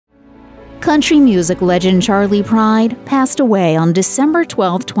Country music legend Charley Pride passed away on December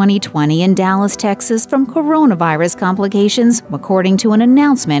 12, 2020 in Dallas, Texas from coronavirus complications, according to an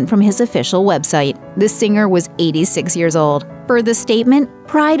announcement from his official website. The singer was 86 years old. Per the statement,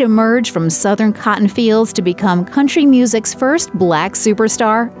 Pride emerged from southern cotton fields to become country music's first black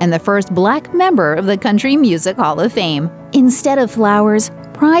superstar and the first black member of the Country Music Hall of Fame. Instead of flowers,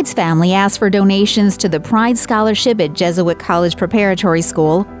 Pride's family asked for donations to the Pride Scholarship at Jesuit College Preparatory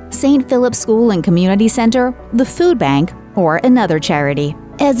School, St. Philip's School and Community Center, the Food Bank, or another charity.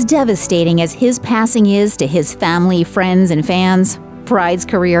 As devastating as his passing is to his family, friends, and fans, Pride's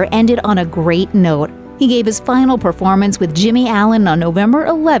career ended on a great note. He gave his final performance with Jimmy Allen on November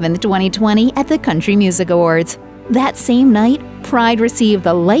 11, 2020 at the Country Music Awards. That same night, Pride received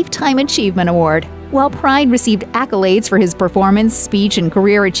the Lifetime Achievement Award. While Pride received accolades for his performance, speech, and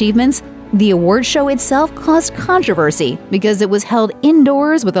career achievements, the award show itself caused controversy because it was held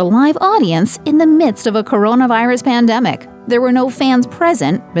indoors with a live audience in the midst of a coronavirus pandemic. There were no fans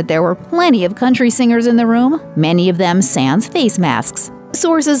present, but there were plenty of country singers in the room, many of them sans face masks.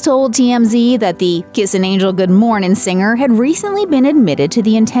 Sources told TMZ that the Kissin' Angel Good Mornin' singer had recently been admitted to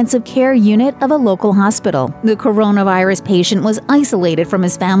the intensive care unit of a local hospital. The coronavirus patient was isolated from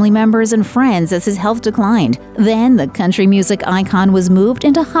his family members and friends as his health declined. Then, the country music icon was moved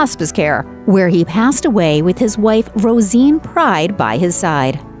into hospice care, where he passed away with his wife Rosine Pride by his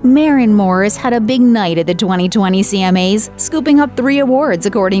side. Maren Morris had a big night at the 2020 CMAs, scooping up 3 awards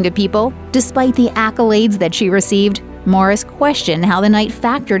according to People. Despite the accolades that she received, Morris questioned how the night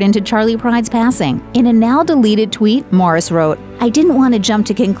factored into Charley Pride's passing. In a now-deleted tweet, Morris wrote, "I didn't want to jump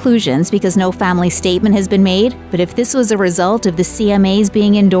to conclusions because no family statement has been made, but if this was a result of the CMAs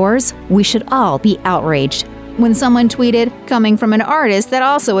being indoors, we should all be outraged." When someone tweeted, coming from an artist that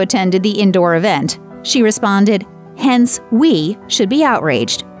also attended the indoor event, she responded, "Hence, we should be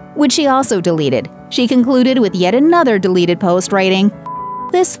outraged," which she also deleted. She concluded with yet another deleted post writing,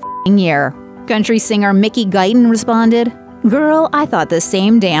 "This f***ing year." Country singer Mickey Guyton responded, "Girl, I thought the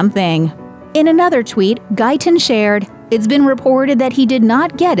same damn thing." In another tweet, Guyton shared, "It's been reported that he did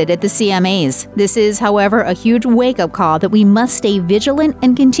not get it at the CMAs. This is, however, a huge wake-up call that we must stay vigilant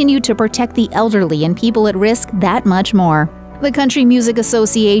and continue to protect the elderly and people at risk that much more." The Country Music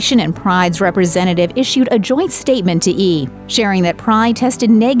Association and Pride's representative issued a joint statement to E!, sharing that Pride tested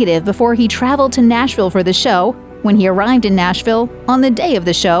negative before he traveled to Nashville for the show, when he arrived in Nashville, on the day of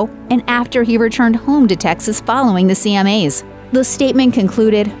the show, and after he returned home to Texas following the CMAs. The statement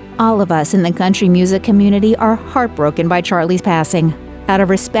concluded, "All of us in the country music community are heartbroken by Charley's passing. Out of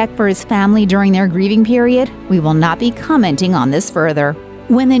respect for his family during their grieving period, we will not be commenting on this further."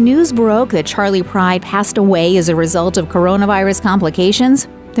 When the news broke that Charley Pride passed away as a result of coronavirus complications,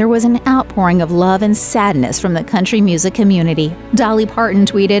 there was an outpouring of love and sadness from the country music community. Dolly Parton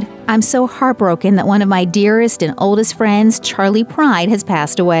tweeted, "I'm so heartbroken that one of my dearest and oldest friends, Charley Pride, has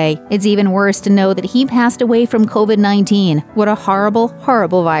passed away. It's even worse to know that he passed away from COVID-19. What a horrible,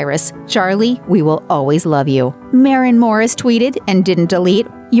 horrible virus. Charley, we will always love you." Maren Morris tweeted, and didn't delete,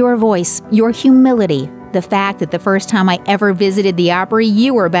 "Your voice, your humility. The fact that the first time I ever visited the Opry,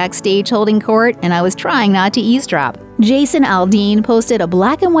 you were backstage holding court, and I was trying not to eavesdrop." Jason Aldean posted a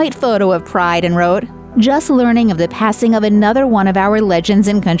black and white photo of Pride and wrote, "Just learning of the passing of another one of our legends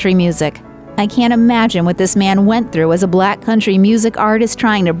in country music. I can't imagine what this man went through as a black country music artist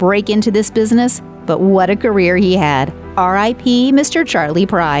trying to break into this business, but what a career he had. R.I.P. Mr. Charley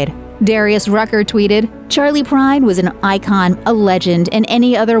Pride." Darius Rucker tweeted, "Charley Pride was an icon, a legend, and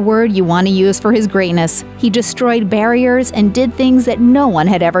any other word you want to use for his greatness. He destroyed barriers and did things that no one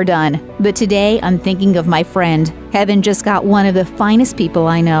had ever done. But today, I'm thinking of my friend. Heaven just got one of the finest people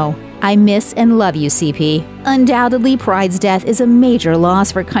I know. I miss and love you, CP." Undoubtedly, Pride's death is a major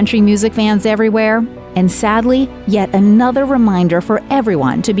loss for country music fans everywhere, and sadly, yet another reminder for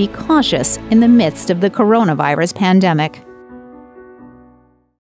everyone to be cautious in the midst of the coronavirus pandemic.